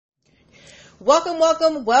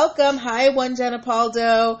Welcome. Hi, one Jenna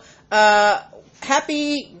Paldo.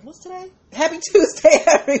 Happy Tuesday,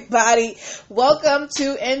 everybody. Welcome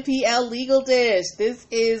to NPL Legal Dish. This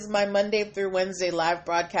is my Monday through Wednesday live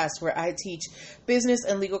broadcast where I teach business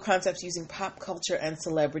and legal concepts using pop culture and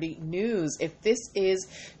celebrity news. If this is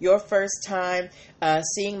your first time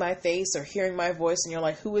seeing my face or hearing my voice and you're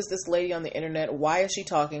like, who is this lady on the internet? Why is she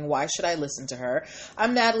talking? Why should I listen to her?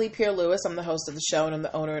 I'm Natalie Pierre-Lewis. I'm the host of the show and I'm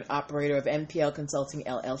the owner and operator of NPL Consulting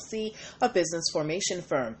LLC, a business formation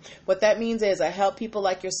firm. What that means is I help people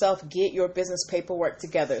like yourself get your business paperwork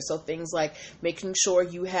together. So things like making sure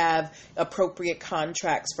you have appropriate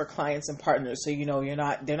contracts for clients and partners so you know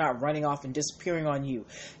they're not running off and disappearing on you.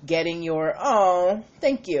 Getting your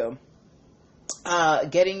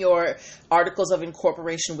getting your articles of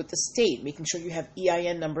incorporation with the state, making sure you have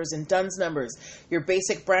EIN numbers and DUNS numbers, your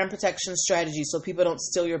basic brand protection strategy so people don't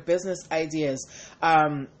steal your business ideas,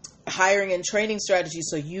 hiring and training strategies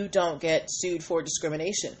so you don't get sued for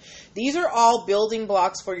discrimination. These are all building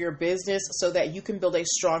blocks for your business so that you can build a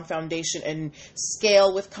strong foundation and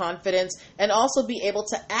scale with confidence and also be able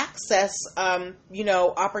to access,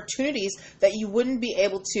 opportunities that you wouldn't be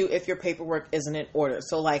able to if your paperwork isn't in order.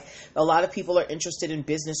 So like a lot of people are interested in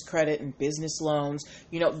business credit and business loans.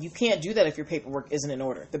 You can't do that if your paperwork isn't in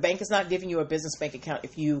order. The bank is not giving you a business bank account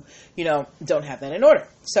if you don't have that in order.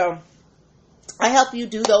 So I help you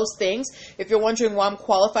do those things. If you're wondering why I'm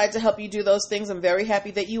qualified to help you do those things, I'm very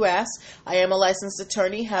happy that you asked. I am a licensed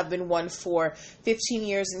attorney, have been one for 15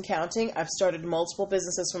 years and counting. I've started multiple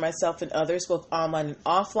businesses for myself and others, both online and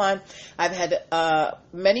offline. I've had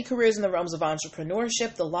many careers in the realms of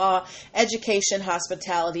entrepreneurship, the law, education,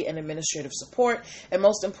 hospitality, and administrative support. And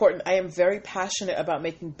most important, I am very passionate about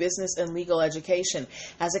making business and legal education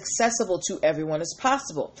as accessible to everyone as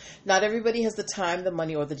possible. Not everybody has the time, the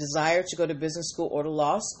money, or the desire to go to business school or to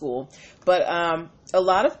law school, but a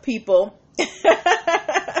lot of people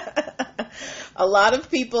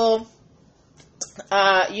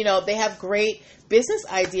they have great business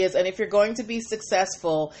ideas, and if you're going to be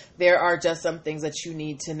successful, there are just some things that you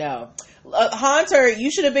need to know. Hunter,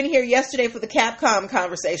 you should have been here yesterday for the Capcom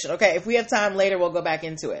conversation. Okay, if we have time later, we'll go back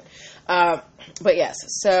into it. But yes,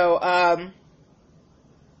 so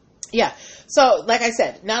yeah. So, like I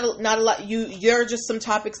said, not a lot. You're just some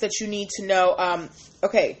topics that you need to know.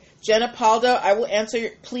 Okay, Jenna Paldo, I will answer.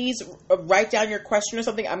 Please write down your question or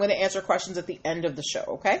something. I'm going to answer questions at the end of the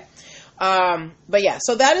show. Okay. But yeah,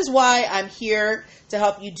 so that is why I'm here to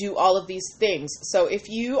help you do all of these things. So if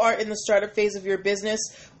you are in the startup phase of your business,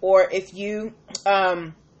 or if you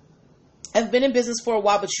have been in business for a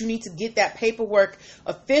while, but you need to get that paperwork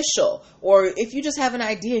official, or if you just have an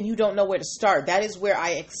idea and you don't know where to start, that is where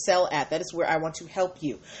I excel at. That is where I want to help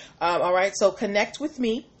you. All right. So connect with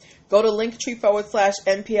me. Go to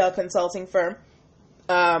Linktree/NPL Consulting Firm.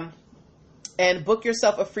 And book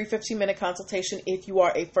yourself a free 15-minute consultation if you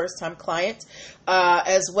are a first-time client.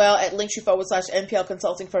 As well, at Linktree/NPL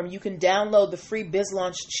Consulting Firm, you can download the free Biz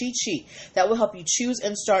Launch cheat sheet that will help you choose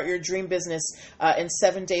and start your dream business in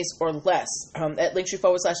 7 days or less. At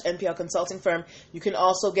Linktree/NPL Consulting Firm, you can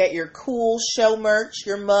also get your cool show merch,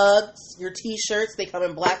 your mugs, your t-shirts. They come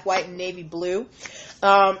in black, white, and navy blue.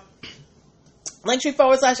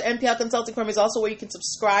 Linktree/NPL Consulting Firm is also where you can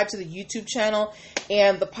subscribe to the YouTube channel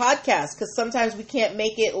and the podcast, because sometimes we can't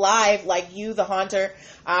make it live like you, the Haunter,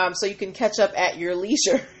 so you can catch up at your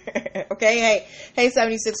leisure. Okay, hey,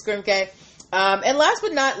 76 Grim K. And last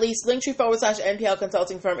but not least, Linktree/NPL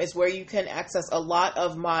Consulting Firm is where you can access a lot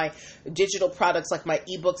of my digital products, like my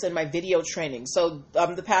ebooks and my video training. So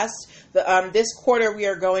this quarter we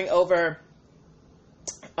are going over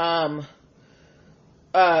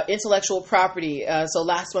intellectual property. So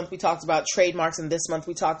last month we talked about trademarks, and this month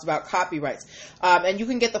we talked about copyrights. And you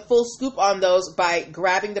can get the full scoop on those by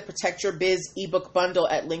grabbing the Protect Your Biz ebook bundle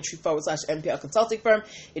at Linktree/NPL Consulting Firm.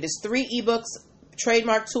 It is 3 ebooks,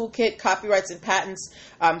 trademark toolkit, copyrights and patents,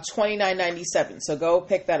 $29.97. So go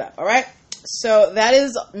pick that up. All right. So that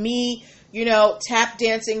is me, tap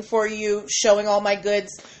dancing for you, showing all my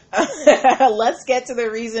goods. Let's get to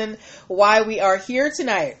the reason why we are here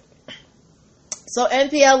tonight. So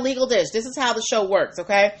NPL Legal Dish, this is how the show works,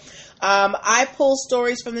 okay? I pull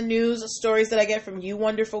stories from the news, stories that I get from you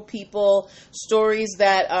wonderful people, stories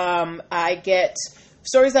that I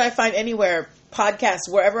find anywhere, podcasts,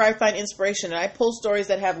 wherever I find inspiration. And I pull stories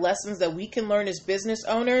that have lessons that we can learn as business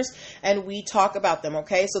owners, and we talk about them,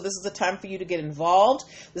 okay? So this is a time for you to get involved.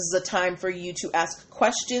 This is a time for you to ask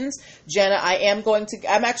questions. Jenna,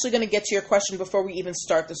 I'm actually going to get to your question before we even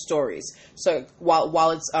start the stories. So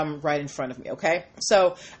while it's right in front of me, okay?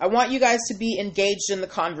 So I want you guys to be engaged in the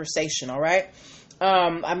conversation, all right?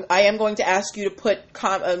 I am going to ask you to put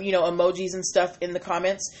emojis and stuff in the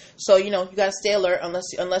comments. So you got to stay alert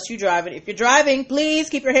unless you're driving. If you're driving, please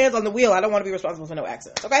keep your hands on the wheel. I don't want to be responsible for no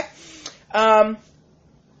accidents. Okay.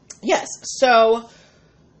 Yes. So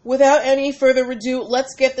without any further ado,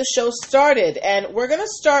 let's get the show started. And we're going to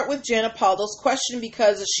start with Jana Paldo's question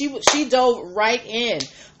because she dove right in.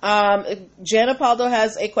 Jana Paldo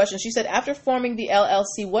has a question. She said, after forming the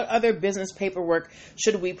LLC, what other business paperwork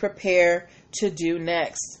should we prepare to do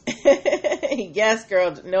next? Yes,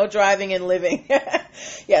 girl, no driving and living.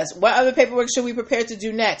 Yes, what other paperwork should we prepare to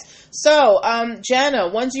do next? So, Jana,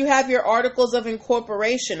 once you have your articles of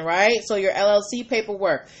incorporation, right? So your LLC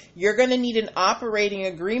paperwork, you're going to need an operating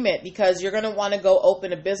agreement because you're going to want to go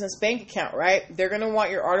open a business bank account, right? They're going to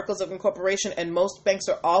want your articles of incorporation, and most banks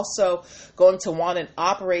are also going to want an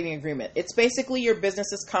operating agreement. It's basically your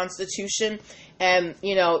business's constitution, and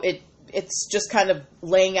it's just kind of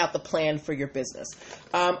laying out the plan for your business.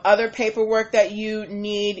 Other paperwork that you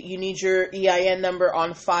need your EIN number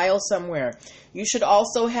on file somewhere. You should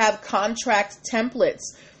also have contract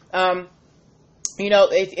templates.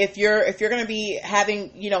 If you're going to be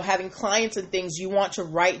having clients and things, you want to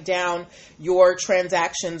write down your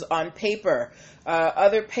transactions on paper.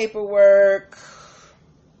 Other paperwork,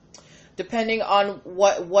 depending on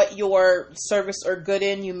what your service or good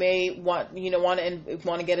in, you may want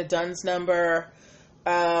to get a DUNS number.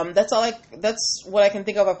 That's what I can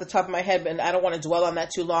think of off the top of my head, and I don't want to dwell on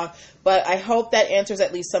that too long. But I hope that answers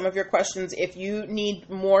at least some of your questions. If you need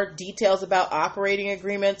more details about operating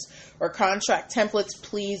agreements or contract templates,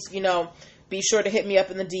 please, be sure to hit me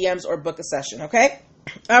up in the DMs or book a session. Okay.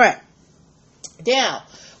 All right. Now,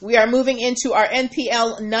 we are moving into our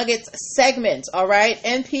NPL Nuggets segment, all right?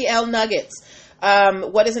 NPL Nuggets.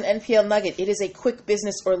 What is an NPL Nugget? It is a quick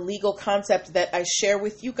business or legal concept that I share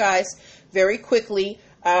with you guys very quickly,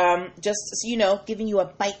 just, giving you a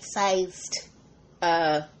bite-sized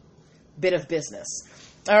bit of business.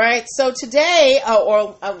 All right, so today,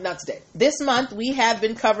 not today, this month we have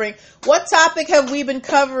been covering, what topic have we been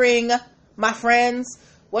covering, my friends?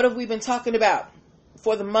 What have we been talking about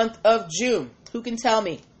for the month of June? Who can tell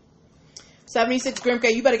me? 76 Grimke,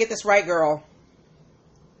 you better get this right, girl.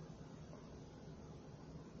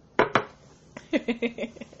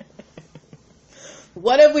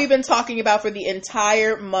 What have we been talking about for the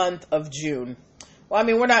entire month of June? Well, I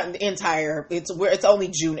mean, we're not entire. It's only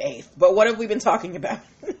June 8th. But what have we been talking about?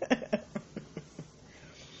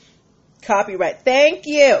 Copyright. Thank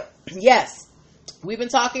you. Yes. We've been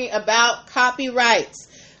talking about copyrights.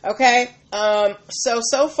 Okay?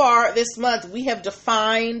 So far this month, we have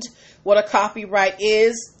defined what a copyright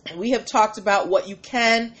is. We have talked about what you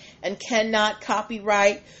can and cannot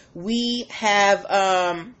copyright. We have,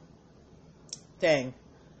 I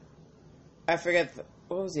forget,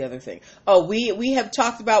 what was the other thing? Oh, we have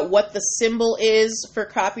talked about what the symbol is for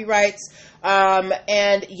copyrights.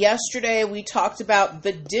 And yesterday we talked about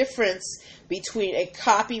the difference between a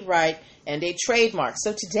copyright and a trademark.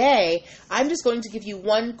 So today, I'm just going to give you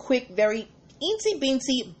one quick, very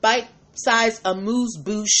eensy-beensy, bite-sized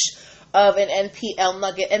amuse-bouche of an NPL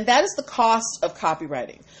nugget, and that is the cost of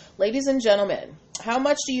copywriting. Ladies and gentlemen, how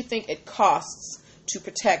much do you think it costs to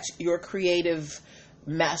protect your creative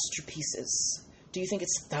masterpieces? Do you think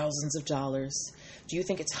it's thousands of dollars? Do you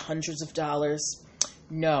think it's hundreds of dollars?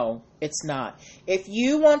 No, it's not. If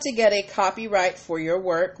you want to get a copyright for your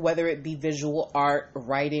work, whether it be visual art,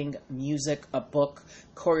 writing, music, a book,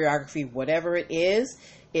 choreography, whatever it is,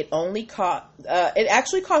 it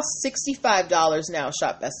actually costs $65 now,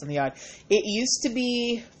 Shop Best in the Yard. It used to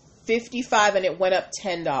be $55 and it went up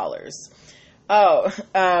 $10. Oh,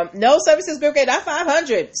 no services group, okay, not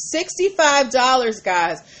 $500, $65,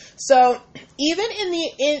 guys. So even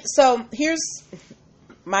so here's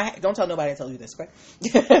don't tell nobody I tell you this, okay?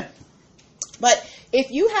 But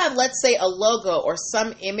if you have, let's say, a logo or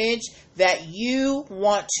some image that you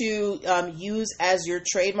want to use as your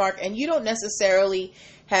trademark, and you don't necessarily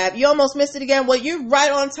you almost missed it again. Well, you're right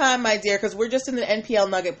on time, my dear, because we're just in the NPL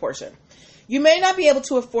nugget portion. You may not be able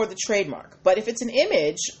to afford the trademark, but if it's an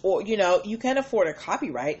image, or, you can afford a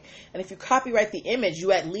copyright. And if you copyright the image,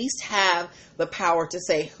 you at least have the power to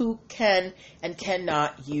say who can and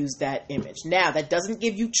cannot use that image. Now, that doesn't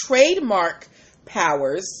give you trademark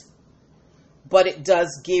powers, but it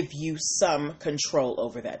does give you some control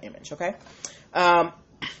over that image, okay? All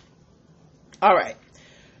right.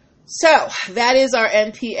 So that is our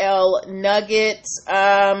NPL nugget.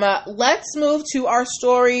 Let's move to our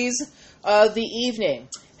stories of the evening.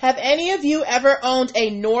 Have any of you ever owned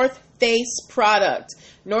a North Face product?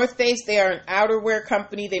 North Face, they are an outerwear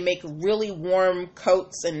company. They make really warm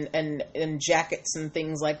coats and jackets and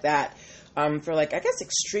things like that. for like, I guess,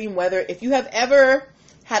 extreme weather. If you have ever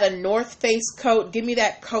had a North Face coat, give me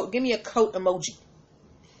that coat. Give me a coat emoji.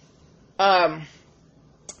 I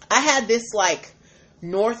had this like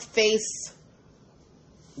North Face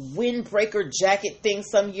windbreaker jacket thing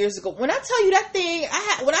some years ago. When I tell you that thing,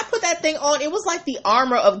 when I put that thing on, it was like the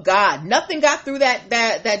armor of God. Nothing got through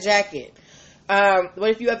that jacket. But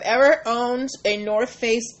if you have ever owned a North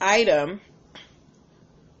Face item,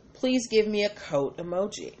 please give me a coat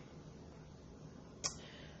emoji.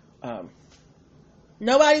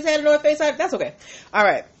 Nobody's had a North Face item? That's okay. All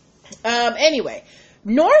right. Anyway,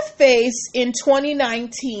 North Face in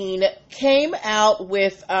 2019 came out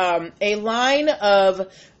with a line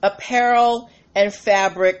of apparel and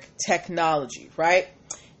fabric technology, right?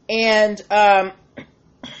 And,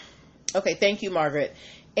 okay, thank you, Margaret.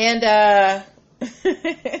 And,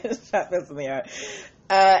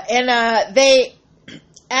 they,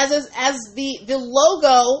 as the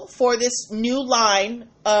logo for this new line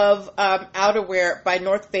of outerwear by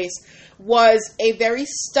North Face was a very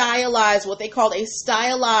stylized, what they called a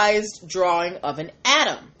stylized drawing of an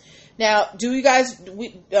atom. Now, do you guys,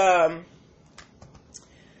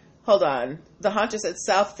 hold on. The hunter said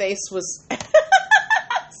South Face was,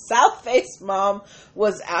 South Face mom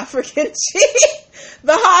was African chief.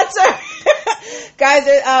 The hunter, guys,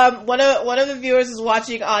 one of the viewers is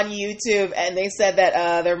watching on YouTube, and they said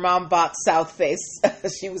that their mom bought South Face.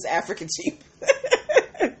 She was African chief.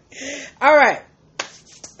 All right.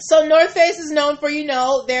 So North Face is known for,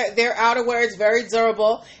 their outerwear is very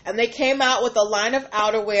durable, and they came out with a line of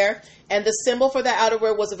outerwear, and the symbol for that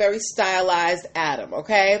outerwear was a very stylized atom,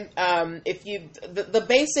 okay? The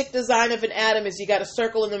basic design of an atom is you got a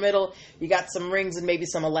circle in the middle, you got some rings and maybe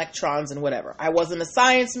some electrons and whatever. I wasn't a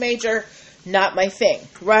science major, not my thing,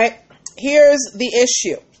 right? Here's the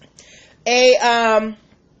issue.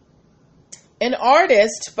 An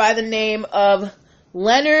artist by the name of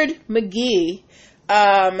Leonard McGee,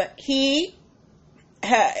 he's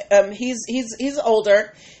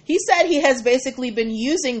older. He said he has basically been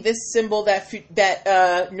using this symbol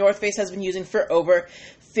that North Face has been using for over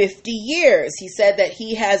 50 years. He said that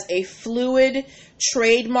he has a fluid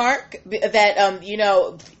trademark that,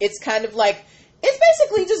 it's kind of like, it's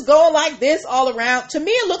basically just going like this all around. To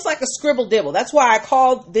me, it looks like a scribble dibble. That's why I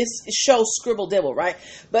called this show Scribble Dibble, right?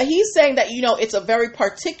 But he's saying that, it's a very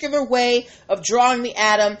particular way of drawing the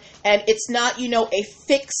atom, and it's not, a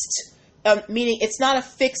fixed, meaning it's not a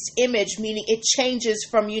fixed image, meaning it changes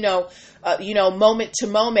from, moment to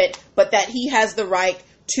moment, but that he has the right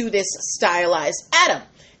to this stylized atom.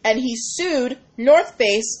 And he sued North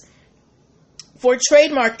Face for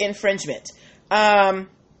trademark infringement.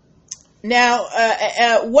 Now,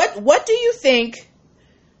 what do you think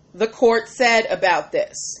the court said about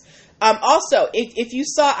this? Also, if you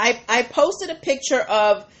saw, I posted a picture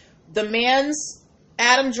of the man's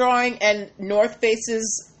atom drawing and North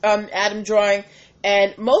Face's atom drawing,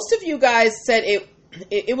 and most of you guys said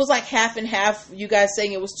it was like half and half. You guys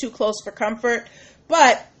saying it was too close for comfort,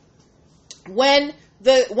 but when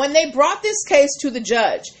they brought this case to the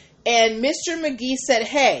judge, and Mr. McGee said,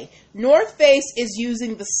 hey, North Face is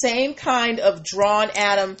using the same kind of drawn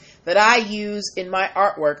atom that I use in my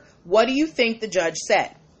artwork. What do you think the judge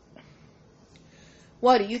said?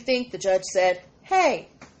 What do you think the judge said? Hey.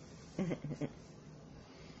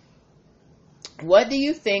 What do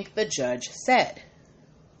you think the judge said?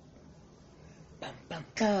 I'm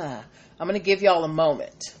going to give y'all a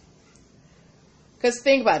moment. Because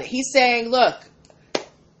think about it. He's saying, look,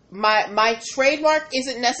 my trademark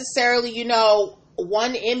isn't necessarily,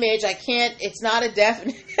 one image. I can't, it's not a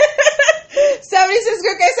definite. 76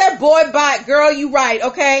 Good K said, boy, bye. Girl, you right,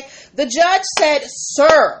 okay? The judge said,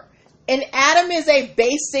 sir, an atom is a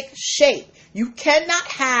basic shape. You cannot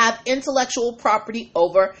have intellectual property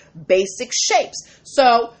over basic shapes.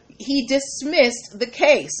 So he dismissed the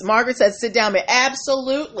case. Margaret said, sit down, man.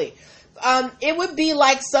 Absolutely. It would be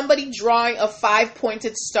like somebody drawing a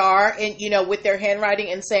 5-pointed star and, with their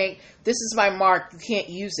handwriting and saying, this is my mark, you can't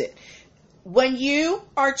use it. When you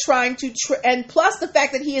are trying to, and plus the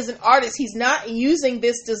fact that he is an artist, he's not using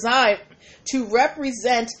this design to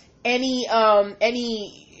represent any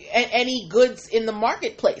goods in the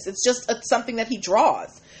marketplace. It's just something that he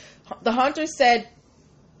draws. The hunter said,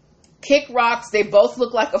 kick rocks, they both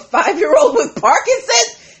look like a 5-year-old with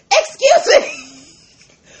Parkinson's. Excuse me.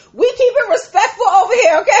 We keep it respectful over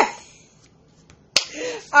here, okay?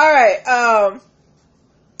 All right.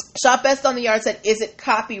 Shop Best on the Yard said, is it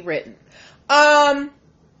copywritten?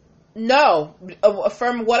 No,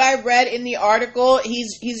 from what I read in the article,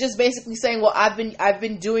 he's just basically saying, well, I've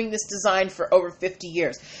been doing this design for over 50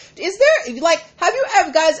 years. Is there, like, have you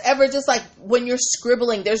ever guys ever just, like, when you're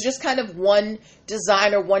scribbling, there's just kind of one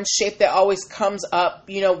design or one shape that always comes up,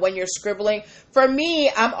 you know, when you're scribbling? For me,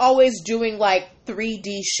 I'm always doing like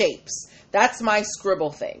 3D shapes. That's my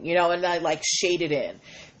scribble thing, you know, and I like shade it in.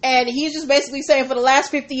 And he's just basically saying, for the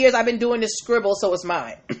last 50 years, I've been doing this scribble, so it's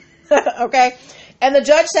mine. Okay? And the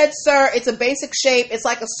judge said, sir, it's a basic shape. It's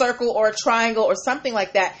like a circle or a triangle or something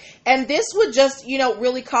like that. And this would just, you know,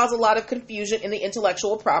 really cause a lot of confusion in the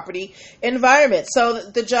intellectual property environment. So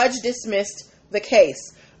the judge dismissed the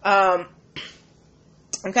case.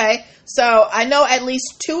 Okay, so I know at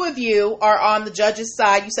least 2 of you are on the judge's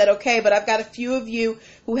side. You said, okay, but I've got a few of you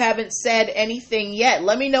who haven't said anything yet.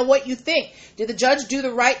 Let me know what you think. Did the judge do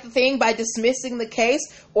the right thing by dismissing the case?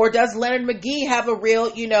 Or does Leonard McGee have a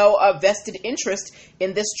real, you know, a vested interest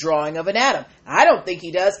in this drawing of an atom? I don't think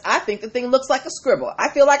he does. I think the thing looks like a scribble. I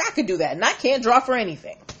feel like I could do that, and I can't draw for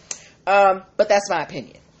anything. But that's my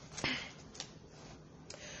opinion.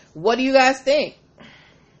 What do you guys think?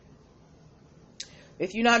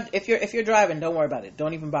 If you're driving, don't worry about it.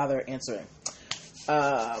 Don't even bother answering.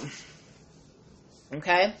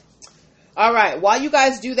 Okay. All right. While you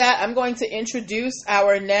guys do that, I'm going to introduce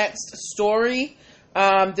our next story.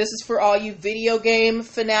 This is for all you video game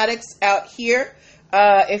fanatics out here.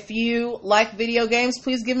 If you like video games,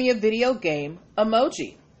 please give me a video game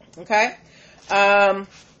emoji. Okay.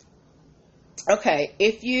 Okay.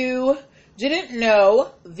 If you didn't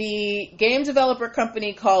know, the game developer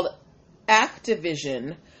company called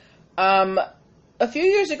Activision, a few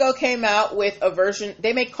years ago came out with a version.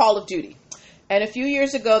 They make Call of Duty, and a few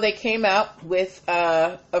years ago they came out with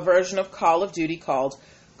a version of Call of Duty called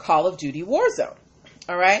Call of Duty Warzone.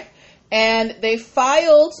 All right, and they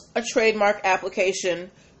filed a trademark application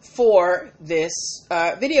for this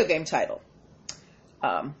video game title.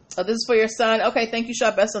 Oh, this is for your son. Okay, thank you,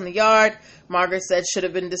 Shop Best on the Yard. Margaret said should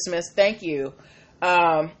have been dismissed. Thank you.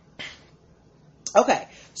 Okay,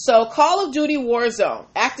 so Call of Duty Warzone.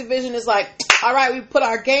 Activision is like, all right, we put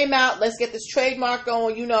our game out. Let's get this trademark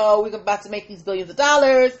going. You know, we're about to make these billions of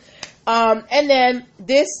dollars. And then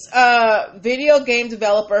this video game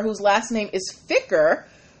developer, whose last name is Ficker,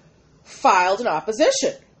 filed an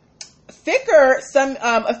opposition. Ficker,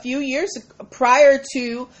 a few years prior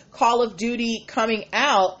to Call of Duty coming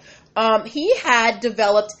out, he had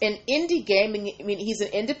developed an indie game. I mean, he's an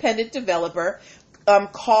independent developer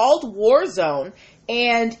called Warzone,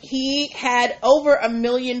 and he had over 1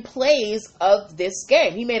 million plays of this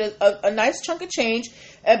game. He made a nice chunk of change,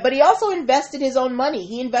 but he also invested his own money.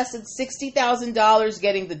 He invested $60,000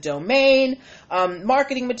 getting the domain,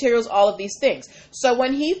 marketing materials, all of these things. So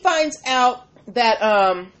when he finds out that,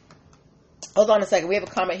 hold on a second, we have a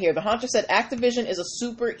comment here. The Hunter said Activision is a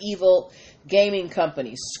super evil gaming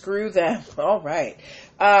company. Screw them. All right.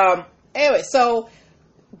 Anyway, so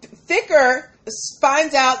Ficker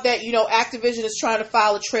finds out that, you know, Activision is trying to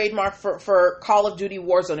file a trademark for Call of Duty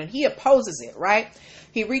Warzone, and he opposes it, right?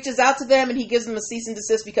 He reaches out to them and he gives them a cease and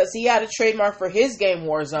desist because he had a trademark for his game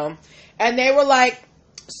Warzone. And they were like,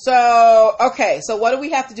 so what do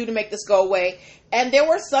we have to do to make this go away? And there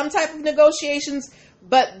were some type of negotiations,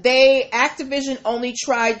 but Activision only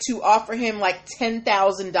tried to offer him like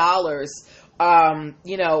 $10,000,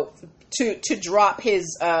 you know, to drop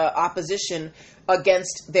his opposition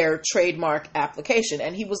against their trademark application.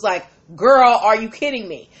 And he was like, girl, are you kidding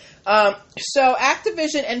me? So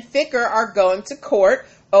Activision and Ficker are going to court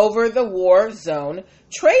over the Warzone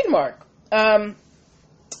trademark.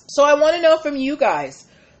 So I want to know from you guys,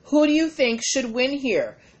 who do you think should win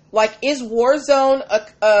here? Like, is Warzone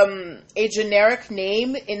a generic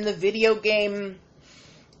name in the video game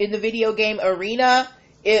arena?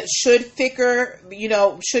 Should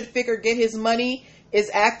Ficker get his money? Is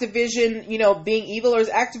Activision, you know, being evil, or is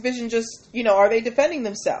Activision just, you know, are they defending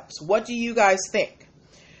themselves? What do you guys think?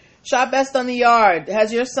 Shop Best on the Yard.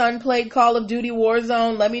 Has your son played Call of Duty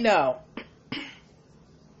Warzone? Let me know.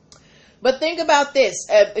 But think about this.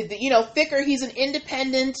 You know, Ficker, he's an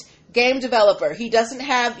independent game developer. He doesn't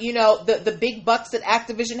have, you know, the big bucks that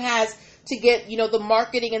Activision has to get, you know, the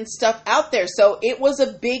marketing and stuff out there. So it was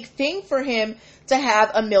a big thing for him to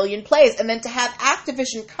have 1 million plays, and then to have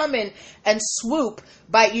Activision come in and swoop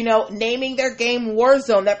by, you know, naming their game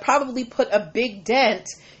Warzone. That probably put a big dent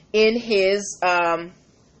in his game.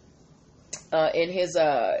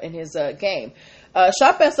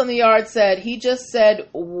 Shop Best on the Yard said he just said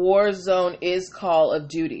Warzone is Call of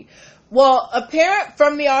Duty. Well, apparent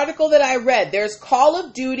from the article that I read, there's Call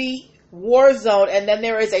of Duty Warzone, and then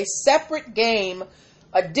there is a separate game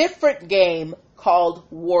a different game called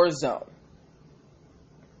Warzone.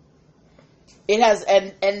 It has,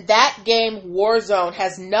 and that game, Warzone,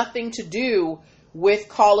 has nothing to do with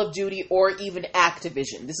Call of Duty or even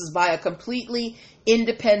Activision. This is by a completely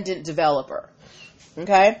independent developer.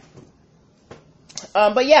 Okay?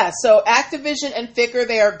 But yeah, so Activision and Ficker,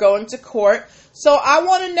 they are going to court. So I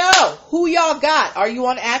want to know who y'all got. Are you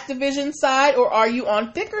on Activision's side or are you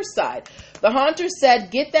on Ficker's side? The Haunter said,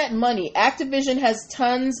 get that money. Activision has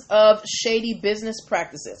tons of shady business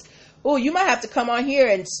practices. Oh, you might have to come on here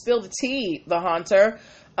and spill the tea, The Haunter.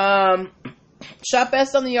 Shop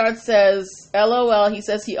Best on the Yard says, LOL, he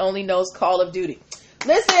says he only knows Call of Duty.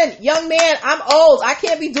 Listen, young man, I'm old. I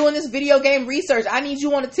can't be doing this video game research. I need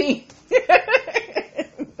you on a team.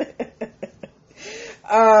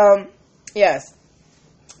 Yes.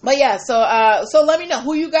 But yeah, so let me know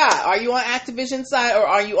who you got. Are you on Activision's side or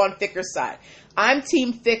are you on Ficker's side? I'm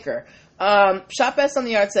Team Ficker. Shop Best on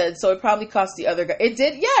the Yard said, so it probably cost the other guy. It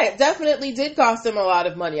did, yeah, it definitely did cost him a lot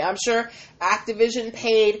of money. I'm sure Activision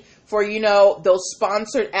paid for, those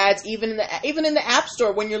sponsored ads, even in the App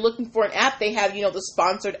Store. When you're looking for an app, they have, the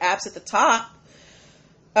sponsored apps at the top.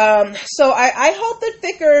 So I hope that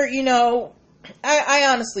Ficker, I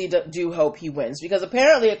honestly do hope he wins, because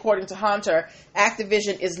apparently, according to Haunter,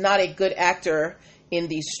 Activision is not a good actor in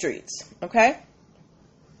these streets. Okay?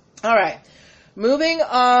 All right. Moving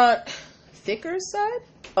on. Ficker's side?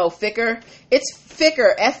 Oh, Ficker. It's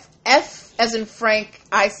Ficker. F as in Frank,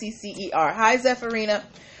 ICCER. Hi, Zephyrina.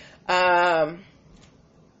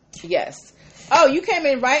 Yes. Oh, you came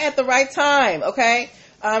in right at the right time, okay?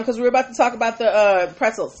 Because we were about to talk about the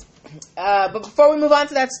pretzels. But before we move on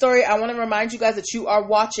to that story, I want to remind you guys that you are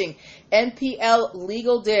watching NPL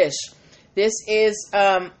Legal Dish. This is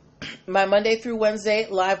my Monday through Wednesday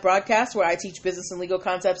live broadcast where I teach business and legal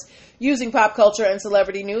concepts using pop culture and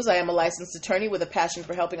celebrity news. I am a licensed attorney with a passion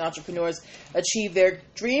for helping entrepreneurs achieve their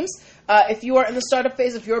dreams. If you are in the startup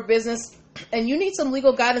phase of your business and you need some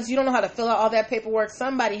legal guidance, you don't know how to fill out all that paperwork,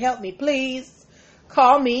 somebody help me, please.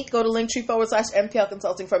 Call me. Go to Linktree/NPL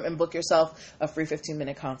Consulting Firm and book yourself a free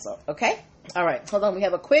 15-minute consult. Okay? All right. Hold on. We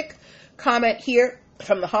have a quick comment here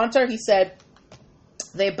from the Haunter. He said,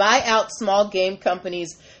 they buy out small game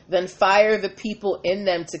companies, then fire the people in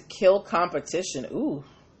them to kill competition. Ooh.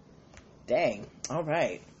 Dang. All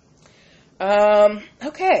right.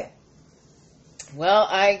 Okay. Well,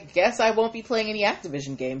 I guess I won't be playing any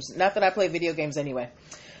Activision games. Not that I play video games anyway.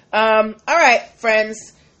 All right,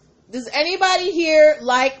 friends. Does anybody here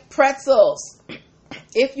like pretzels?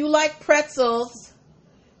 If you like pretzels,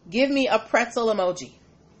 give me a pretzel emoji.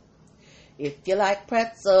 If you like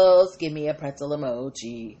pretzels, give me a pretzel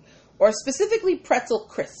emoji. Or specifically pretzel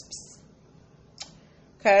crisps.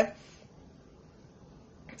 Okay?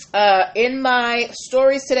 In my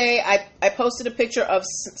stories today, I posted a picture of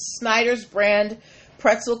Snyder's brand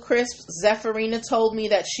pretzel crisps. Zephyrina told me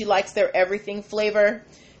that she likes their everything flavor.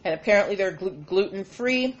 And apparently they're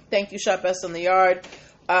gluten-free. Thank you, Shop Best on the Yard.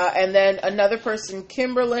 And then another person,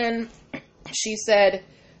 Kimberlyn, she said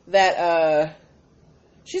that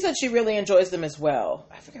she really enjoys them as well.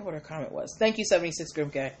 I forget what her comment was. Thank you, 76 Grim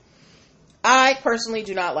Guy. I personally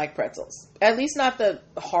do not like pretzels. At least not the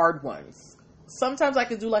hard ones. Sometimes I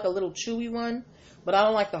could do like a little chewy one, but I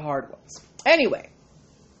don't like the hard ones. Anyway,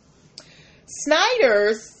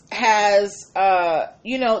 Snyder's has,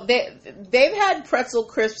 they've had pretzel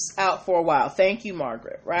crisps out for a while. Thank you,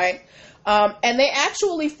 Margaret, right? And they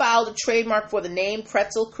actually filed a trademark for the name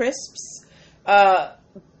Pretzel Crisps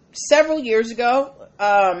several years ago.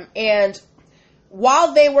 And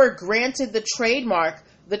while they were granted the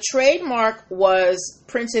trademark was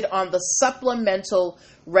printed on the supplemental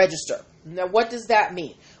register. Now, what does that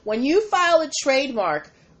mean? When you file a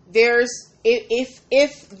trademark, if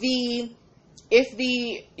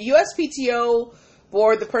the USPTO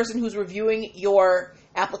board, the person who's reviewing your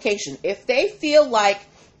application, if they feel like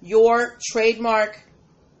your trademark,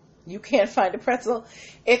 you can't find a pretzel,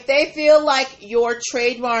 if they feel like your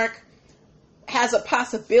trademark has a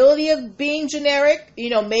possibility of being generic,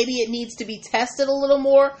 maybe it needs to be tested a little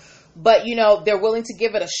more, but, they're willing to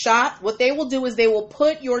give it a shot, what they will do is they will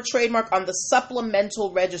put your trademark on the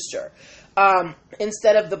supplemental register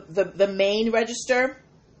instead of the main register.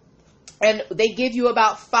 And they give you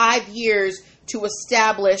about 5 years to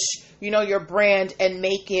establish, your brand and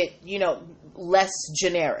make it, less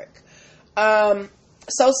generic.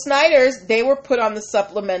 So Snyder's, they were put on the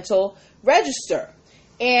supplemental register.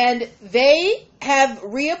 And they have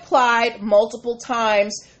reapplied multiple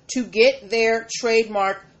times to get their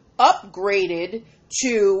trademark upgraded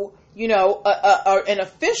to, an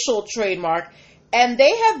official trademark. And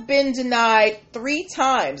they have been denied 3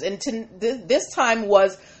 times. And this time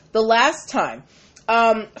was the last time.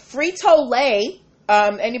 Frito-Lay,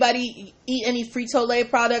 anybody eat any Frito-Lay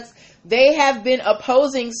products? They have been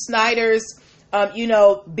opposing Snyder's,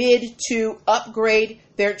 bid to upgrade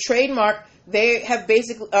their trademark. They have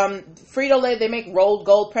basically, Frito-Lay, they make rolled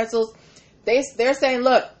gold pretzels. They're saying,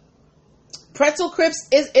 look, pretzel crisps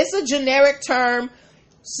it's a generic term.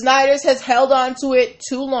 Snyder's has held on to it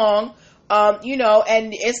too long,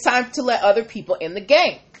 and it's time to let other people in the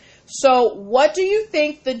game. So what do you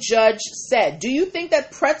think the judge said? Do you think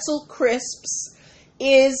that pretzel crisps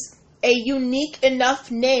is a unique enough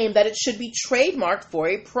name that it should be trademarked for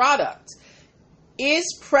a product?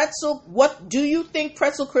 What do you think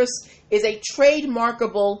pretzel crisps is a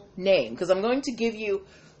trademarkable name? Because I'm going to give you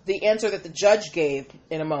the answer that the judge gave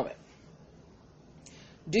in a moment.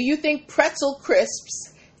 Do you think pretzel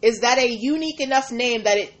crisps, is that a unique enough name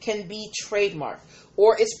that it can be trademarked?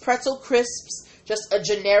 Or is pretzel crisps just a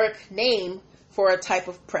generic name for a type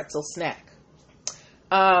of pretzel snack?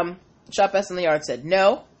 Shop Best in the Yard said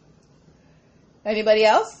no. Anybody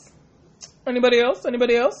else?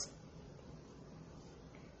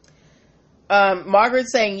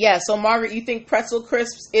 Margaret's saying yes. So Margaret, you think pretzel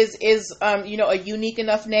crisps is a unique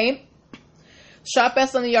enough name? Shop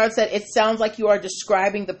Best on the Yard said it sounds like you are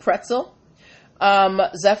describing the pretzel.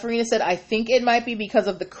 Zephyrina said I think it might be because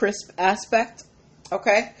of the crisp aspect.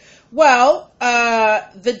 Okay. Well,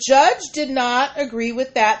 the judge did not agree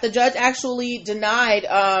with that. The judge actually denied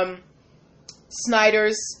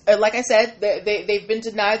Snyder's. Like I said, they've been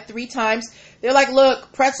denied 3 times. They're like,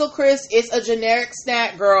 look, pretzel crisp is a generic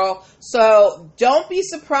snack, girl. So don't be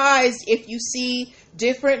surprised if you see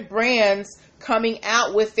different brands coming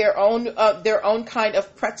out with their own kind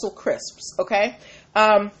of pretzel crisps. Okay.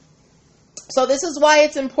 So this is why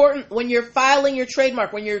it's important when you're filing your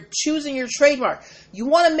trademark, when you're choosing your trademark, you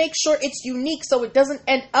want to make sure it's unique so it doesn't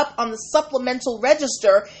end up on the supplemental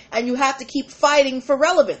register and you have to keep fighting for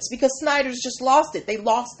relevance because Snyder's just lost it. They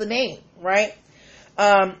lost the name, right?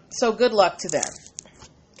 So good luck to them.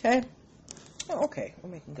 Okay? Oh, okay. We're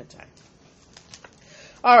making good time.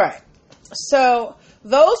 All right. So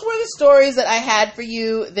those were the stories that I had for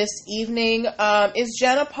you this evening. Is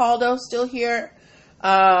Jenna Paldo still here?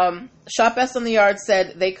 Shop Best on the Yard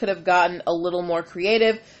said they could have gotten a little more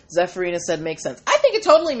creative. Zephyrina said makes sense. I think it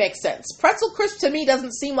totally makes sense. Pretzel Crisp to me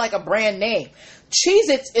doesn't seem like a brand name.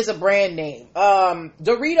 Cheez-Its is a brand name.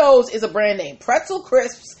 Doritos is a brand name. Pretzel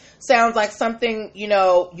Crisps sounds like something,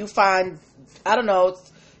 you find, I don't know,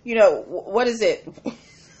 what is it?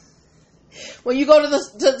 When you go to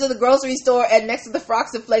the grocery store and next to the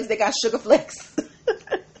Frosted Flakes, they got Sugar Flakes.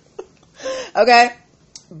 Okay?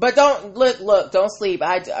 But don't don't sleep.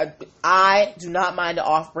 I do not mind the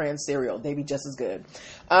off-brand cereal. They be just as good.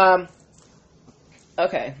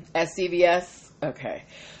 Okay. At CVS. Okay.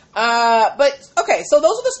 So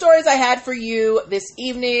those are the stories I had for you this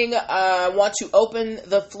evening. I want to open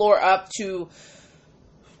the floor up to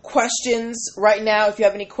questions right now. If you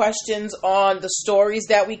have any questions on the stories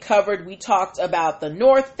that we covered, we talked about the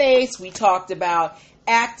North Face, we talked about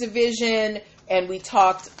Activision, and we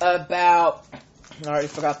talked about, I already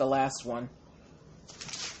forgot the last one.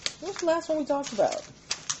 What's the last one we talked about?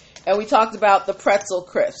 And we talked about the pretzel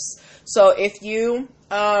crisps. So if you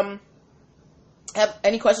have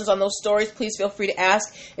any questions on those stories, please feel free to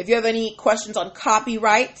ask. If you have any questions on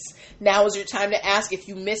copyrights, now is your time to ask. If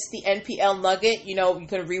you missed the NPL Nugget, you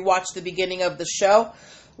can rewatch the beginning of the show.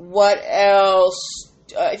 What else?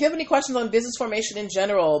 If you have any questions on business formation in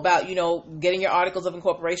general, about, getting your articles of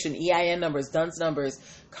incorporation, EIN numbers, DUNS numbers,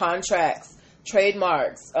 contracts,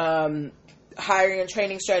 trademarks, hiring and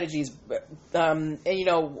training strategies, and,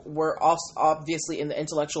 we're also obviously in the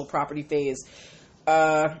intellectual property phase.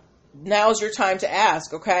 Now's your time to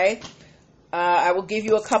ask, okay? I will give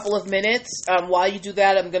you a couple of minutes. While you do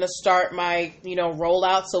that, I'm going to start my,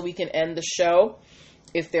 rollout so we can end the show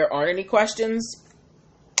if there aren't any questions.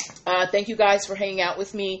 Thank you guys for hanging out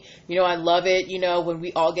with me. I love it, when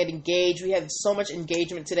we all get engaged. We had so much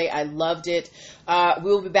engagement today. I loved it. We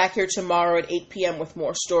will be back here tomorrow at 8 p.m. with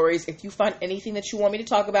more stories. If you find anything that you want me to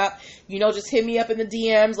talk about, just hit me up in the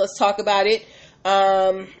DMs. Let's talk about it.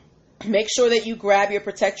 Make sure that you grab your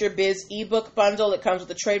Protect Your Biz ebook bundle. It comes with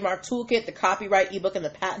the trademark toolkit, the copyright ebook, and the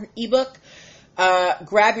patent ebook.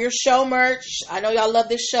 Grab your show merch. I know y'all love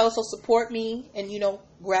this show, so support me and,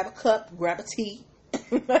 grab a cup, grab a tea.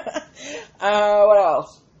 What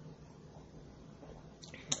else?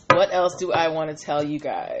 What else do I want to tell you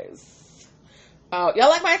guys? Y'all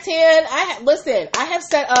like my tan? I have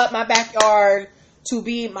set up my backyard to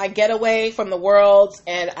be my getaway from the world,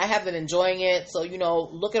 and I have been enjoying it. So, you know,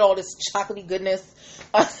 look at all this chocolatey goodness.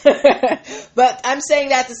 But I'm saying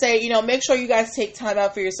that to say, you know, make sure you guys take time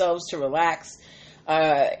out for yourselves to relax.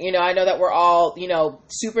 You know, I know that we're all, you know,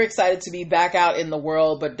 super excited to be back out in the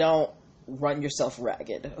world, but don't run yourself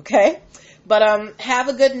ragged, okay? But have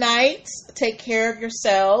a good night. Take care of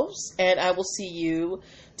yourselves, and I will see you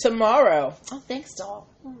tomorrow. Oh, thanks, doll.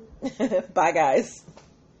 Bye, guys.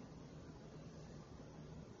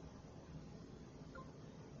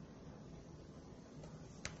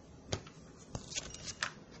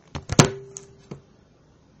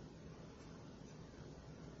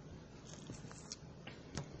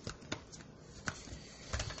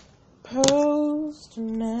 Post